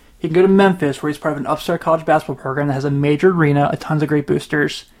 He can go to Memphis, where he's part of an upstart college basketball program that has a major arena, a tons of great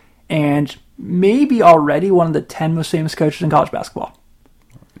boosters, and maybe already one of the 10 most famous coaches in college basketball.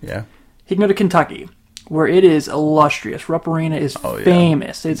 Yeah. He can go to Kentucky, where it is illustrious. Rupp Arena is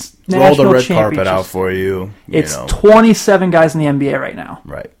famous. It's roll national the red championships. carpet out for you. It's 27 guys in the NBA right now.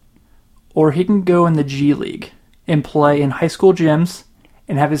 Right. Or he can go in the G League and play in high school gyms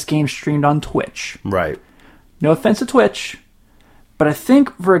and have his game streamed on Twitch. Right. No offense to Twitch, but I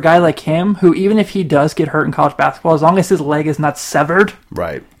think for a guy like him, who even if he does get hurt in college basketball, as long as his leg is not severed,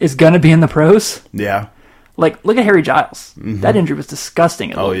 right, is going to be in the pros. Yeah. Like, look at Harry Giles. Mm-hmm. That injury was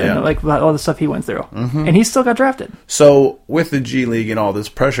disgusting. Like, all the stuff he went through. Mm-hmm. And he still got drafted. So, with the G League and all this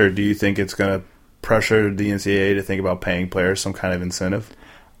pressure, do you think it's going to pressure the NCAA to think about paying players some kind of incentive?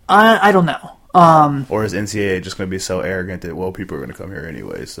 I don't know. Or is NCAA just going to be so arrogant that, well, people are going to come here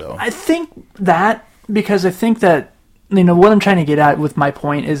anyway? So I think that, because I think that, what I'm trying to get at with my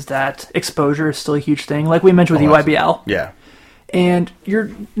point is that exposure is still a huge thing. Like we mentioned with EYBL. Yeah. And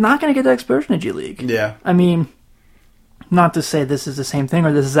you're not going to get that exposure in the G League. Yeah. I mean, not to say this is the same thing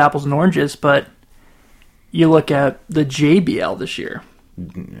or this is apples and oranges, but you look at the JBL this year.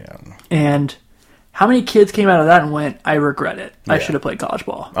 Yeah. And how many kids came out of that and went, I regret it. I should have played college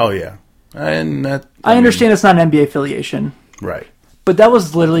ball. Oh, yeah. And I understand it's not an NBA affiliation. Right. But that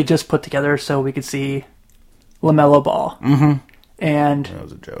was literally just put together so we could see LaMelo Ball. Mm-hmm. And that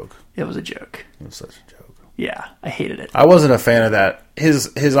was a joke. It was a joke. It was such a joke. Yeah, I hated it. I wasn't a fan of that. His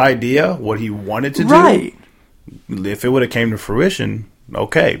idea, what he wanted to do. Right. If it would have came to fruition,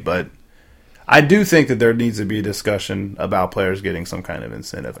 okay. But I do think that there needs to be a discussion about players getting some kind of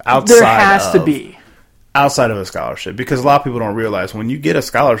incentive outside. There has to be. Outside of a scholarship. Because a lot of people don't realize when you get a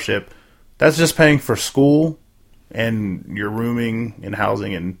scholarship, that's just paying for school and your rooming and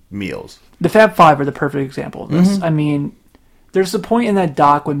housing and meals. The Fab Five are the perfect example of this. Mm-hmm. I mean, there's a point in that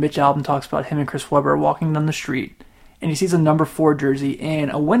doc when Mitch Albom talks about him and Chris Webber walking down the street, and he sees a number 4 jersey in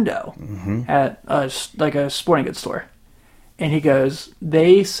a window at a sporting goods store. And he goes,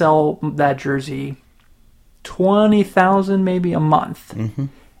 they sell that jersey $20,000 maybe a month, and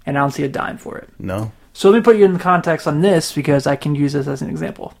I don't see a dime for it. No. So let me put you in context on this because I can use this as an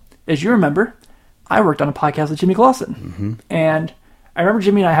example. As you remember, I worked on a podcast with Jimmy Clausen. And I remember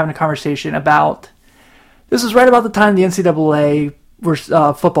Jimmy and I having a conversation about, this is right about the time the NCAA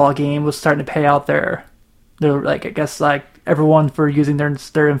football game was starting to pay out their like, I guess, like everyone for using their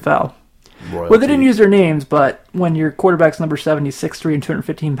info. Royalty. Well, they didn't use their names, but when your quarterback's number 7, he's 6'3" and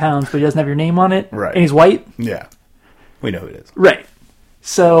 215 pounds, but he doesn't have your name on it, right, and he's white. Yeah. We know who it is. Right.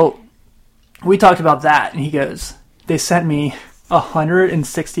 So we talked about that, and he goes, they sent me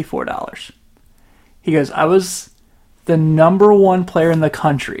 $164. He goes, I was the number one player in the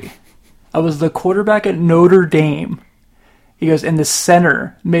country. I was the quarterback at Notre Dame. He goes, and the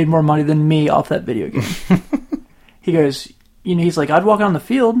center made more money than me off that video game. He goes, he's like, I'd walk out on the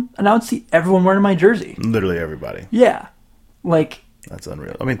field, and I would see everyone wearing my jersey. Literally everybody. Yeah. Like... That's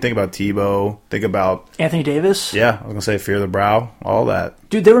unreal. I mean, think about Tebow. Think about... Anthony Davis. Yeah, I was going to say Fear the Brow. All that.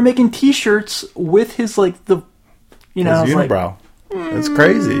 Dude, they were making T-shirts with his, like, the... His unibrow. It's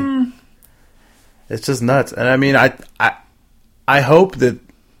crazy. It's just nuts. And I mean, I hope that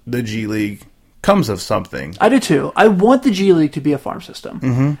the G League comes of something. I do too. I want the G League to be a farm system.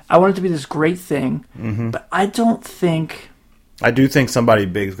 Mm-hmm. I want it to be this great thing. Mm-hmm. But I don't think... I do think somebody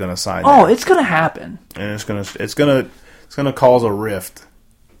big is going to sign. Oh, it's going to happen. And it's going to cause a rift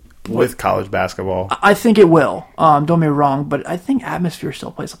with college basketball. I think it will. Don't get me wrong, but I think atmosphere still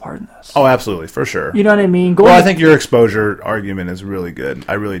plays a part in this. Oh, absolutely, for sure. You know what I mean? I think your exposure argument is really good.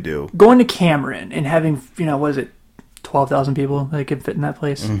 I really do. Going to Cameron and having, what is it, 12,000 people that could fit in that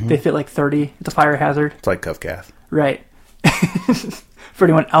place. Mm-hmm. They fit like 30. It's a fire hazard. It's like Cufcath. Right. For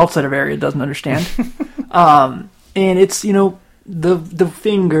anyone outside of area doesn't understand. And it's, the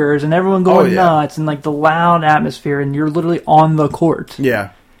fingers and everyone going nuts and like the loud atmosphere, and you're literally on the court.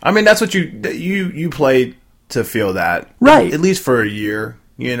 Yeah. I mean, that's what you play to feel that. Right. At least for a year,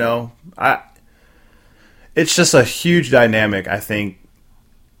 it's just a huge dynamic, I think,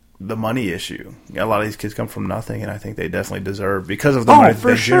 the money issue. A lot of these kids come from nothing, and I think they definitely deserve, because of the money that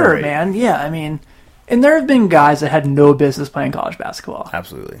they generate. Man. Yeah, I mean, and there have been guys that had no business playing college basketball.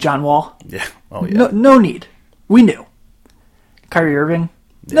 Absolutely. John Wall. Yeah. Oh, yeah. No need. We knew. Kyrie Irving.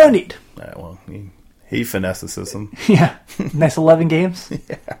 Yeah. No need. Well, he finessed the system. Yeah. Nice 11 games.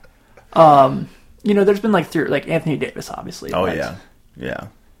 Yeah. There's been like Anthony Davis, obviously. Oh, yeah. Yeah.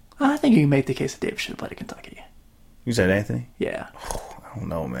 I think you can make the case that Davis should have played at Kentucky. You said Anthony? Yeah. I don't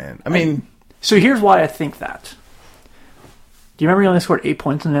know, man. I mean... So here's why I think that. Do you remember he only scored 8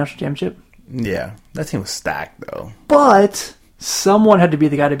 points in the national championship? Yeah. That team was stacked, though. But someone had to be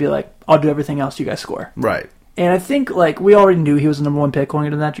the guy to be like, I'll do everything else, you guys score. Right. And I think, we already knew he was the number one pick going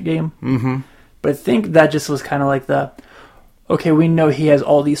into that game. Mm-hmm. But I think that just was kind of like okay, we know he has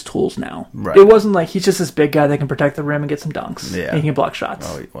all these tools now. Right. It wasn't like he's just this big guy that can protect the rim and get some dunks. Yeah. And he can block shots.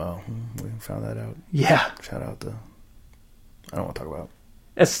 Oh, well, we found that out. Yeah. Shout out to... I don't want to talk about it.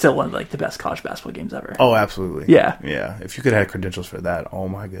 It's still one of the best college basketball games ever. Oh, absolutely. Yeah. Yeah. If you could have credentials for that, oh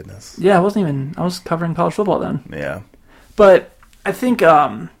my goodness. Yeah, I was covering college football then. Yeah. But I think,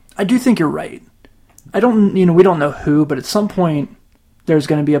 I do think you're right. I don't, we don't know who, but at some point there's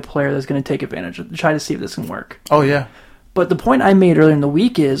going to be a player that's going to take advantage of, try to see if this can work. Oh, yeah. But the point I made earlier in the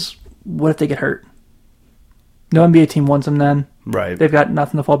week is, what if they get hurt? No NBA team wants them then. Right. They've got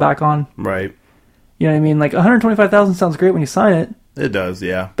nothing to fall back on. Right. You know what I mean? Like, $125,000 sounds great when you sign it. It does,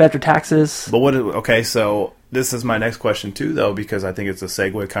 yeah. But after taxes. But okay, so this is my next question too, though, because I think it's a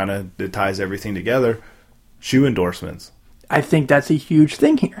segue kind of that ties everything together. Shoe endorsements. I think that's a huge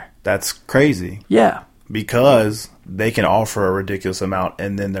thing here. That's crazy. Yeah. Because they can offer a ridiculous amount,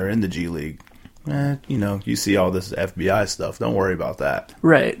 and then they're in the G League. You see all this FBI stuff. Don't worry about that.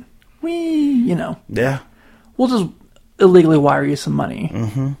 Right. Yeah. We'll just illegally wire you some money.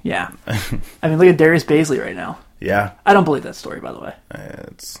 Mm-hmm. Yeah. I mean, look at Darius Baisley right now. Yeah. I don't believe that story, by the way.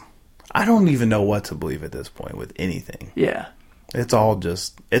 I don't even know what to believe at this point with anything. Yeah. It's all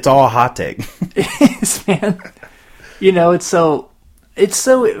a hot take. It is, man. It's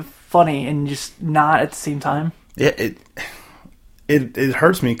so funny and just not at the same time. Yeah, it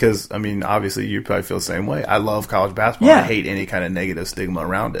hurts me because, I mean, obviously you probably feel the same way. I love college basketball. Yeah. I hate any kind of negative stigma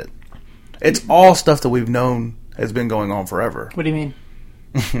around it. It's all stuff that we've known has been going on forever. What do you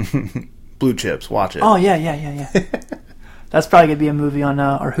mean? Blue Chips, watch it. Oh, yeah. That's probably going to be a movie on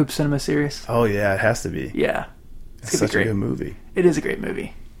our Hoop Cinema series. Oh, yeah, it has to be. Yeah. It's such a good movie. It is a great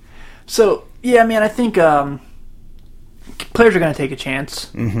movie. So, yeah, man, I think players are going to take a chance.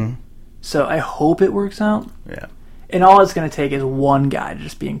 Mm-hmm. So I hope it works out. Yeah. And all it's going to take is one guy to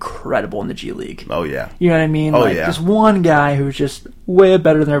just be incredible in the G League. Oh, yeah. You know what I mean? Oh, yeah. Just one guy who's just way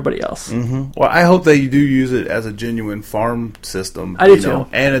better than everybody else. Mm-hmm. Well, I hope they do use it as a genuine farm system. I do, too.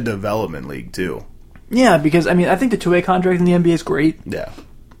 And a development league, too. Yeah, because, I mean, I think the two-way contract in the NBA is great. Yeah.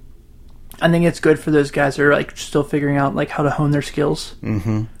 I think it's good for those guys that are, still figuring out, how to hone their skills.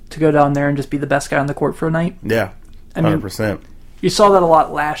 Mm-hmm. To go down there and just be the best guy on the court for a night. Yeah. 100%. I mean, you saw that a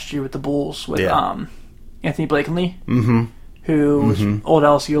lot last year with the Bulls with Anthony Blakeney, who was old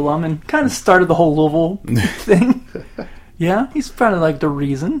LSU alum and kind of started the whole Louisville thing. Yeah, he's kind of the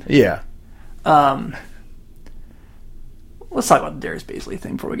reason. Yeah. let's talk about the Darius Bazley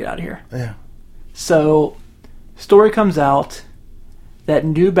thing before we get out of here. Yeah. So, story comes out that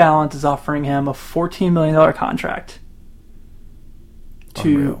New Balance is offering him a $14 million contract.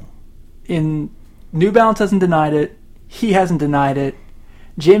 Unreal. New Balance hasn't denied it. He hasn't denied it.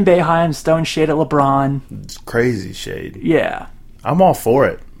 Jim Boeheim's throwing shade at LeBron. It's crazy shade. Yeah. I'm all for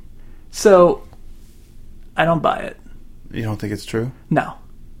it. So, I don't buy it. You don't think it's true? No.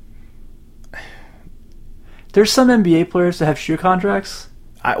 There's some NBA players that have shoe contracts.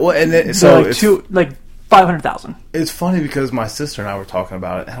 So like $500,000. it's funny because my sister and I were talking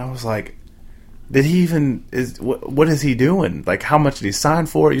about it, and I was like, "Did he even what is he doing? Like, how much did he sign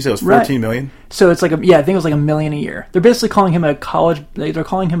for? You said it was $14 million? So it's like I think it was like $1 million a year. They're basically calling him they're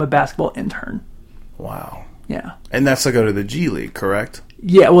calling him a basketball intern. Wow. Yeah. And that's to go to the G League, correct?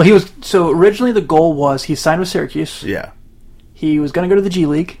 Yeah. Well, so originally the goal was he signed with Syracuse. Yeah. He was going to go to the G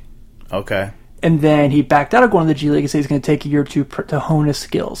League. Okay. And then he backed out of going to the G League and said he's going to take a year or two to hone his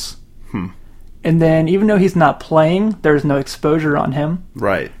skills. And then even though he's not playing, there's no exposure on him.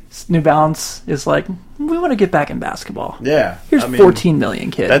 Right. New Balance is like, we want to get back in basketball. Yeah. Here's $14 million,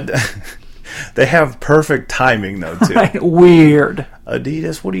 kid. They have perfect timing, though, too. Right? Weird.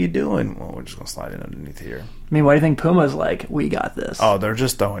 Adidas, what are you doing? Well, we're just going to slide in underneath here. I mean, what do you think Puma's like? We got this. Oh, they're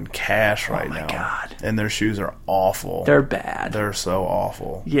just throwing cash right now. Oh, my God. And their shoes are awful. They're bad. They're so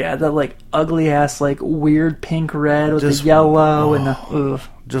awful. Yeah, the like ugly-ass, like weird pink red with the yellow and the... Ugh.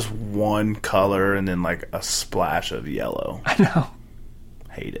 Just one color and then like a splash of yellow. I know.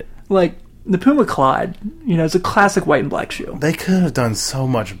 Hate it. Like, the Puma Clyde, it's a classic white and black shoe. They could have done so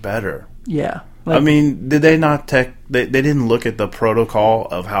much better. Yeah. I mean, did they not they didn't look at the protocol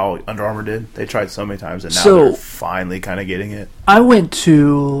of how Under Armour did? They tried so many times and now they're finally kind of getting it. I went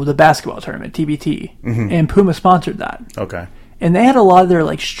to the basketball tournament, TBT, and Puma sponsored that. Okay. And they had a lot of their,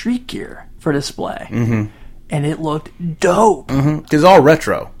 like, street gear for display. And it looked dope. Because it's all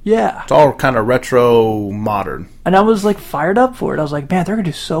retro. Yeah. It's all kind of retro modern. And I was, like, fired up for it. I was like, man, they're going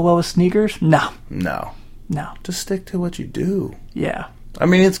to do so well with sneakers. No. Just stick to what you do. Yeah. I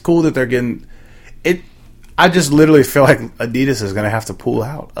mean, it's cool that they're getting... it. I just literally feel like Adidas is going to have to pull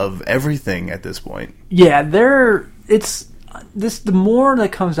out of everything at this point. Yeah, the more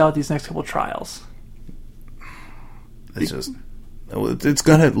that comes out these next couple trials. It's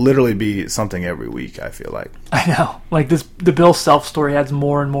going to literally be something every week, I feel like. I know. Like, the Bill Self story adds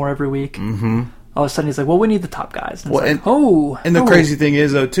more and more every week. Mm-hmm. All of a sudden, he's like, well, we need the top guys. And the crazy thing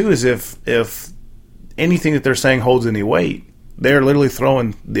is, though, too, is if anything that they're saying holds any weight, they're literally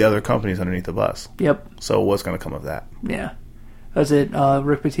throwing the other companies underneath the bus. Yep. So what's going to come of that? Yeah. Was it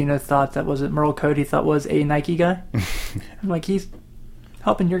Rick Pitino thought that was it Merle Code he thought was a Nike guy? Like, he's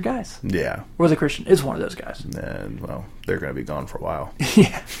helping your guys. Yeah. Or was it Christian? It's one of those guys. And, well, they're going to be gone for a while.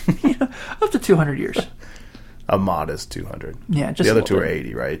 Yeah. Up to 200 years. A modest 200. Yeah, just the other two are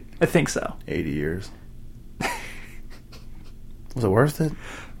 80, right? I think so. 80 years. Was it worth it?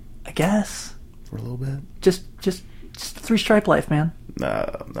 I guess. For a little bit? Just three-stripe life, man.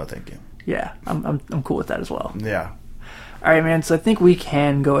 No, thank you. Yeah, I'm cool with that as well. Yeah. All right, man. So I think we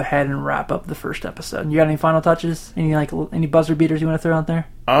can go ahead and wrap up the first episode. You got any final touches? Any buzzer beaters you want to throw out there?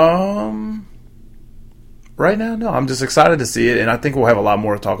 Right now, no. I'm just excited to see it, and I think we'll have a lot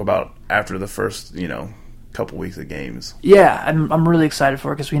more to talk about after the first, couple weeks of games. Yeah, I'm really excited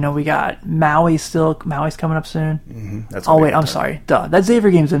for it because we got Maui still. Maui's coming up soon. Mm-hmm. I'm sorry. Duh. That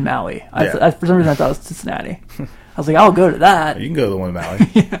Xavier game's in Maui. Yeah. For some reason, I thought it was Cincinnati. I was like, I'll go to that. You can go to the one in Maui.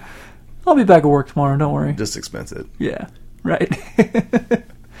 Yeah. I'll be back at work tomorrow. Don't worry. Just expensive. Yeah. Right.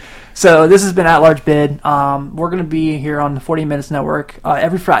 So this has been At Large Bid. We're going to be here on the 40 Minutes Network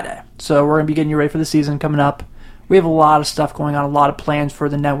every Friday. So we're going to be getting you ready for the season coming up. We have a lot of stuff going on, a lot of plans for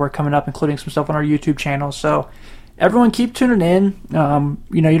the network coming up, including some stuff on our YouTube channel. So everyone keep tuning in.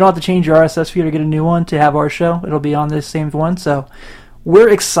 You don't have to change your RSS feed or get a new one to have our show. It'll be on this same one. So we're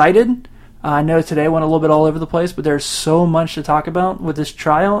excited. I know today went a little bit all over the place, but there's so much to talk about with this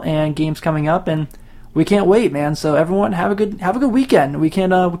trial and games coming up, and we can't wait, man. So everyone, have a good weekend. We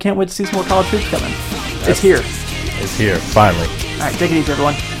can't wait to see some more college hoops coming. It's here. It's here, finally. All right, take it easy,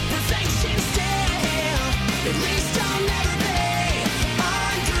 everyone.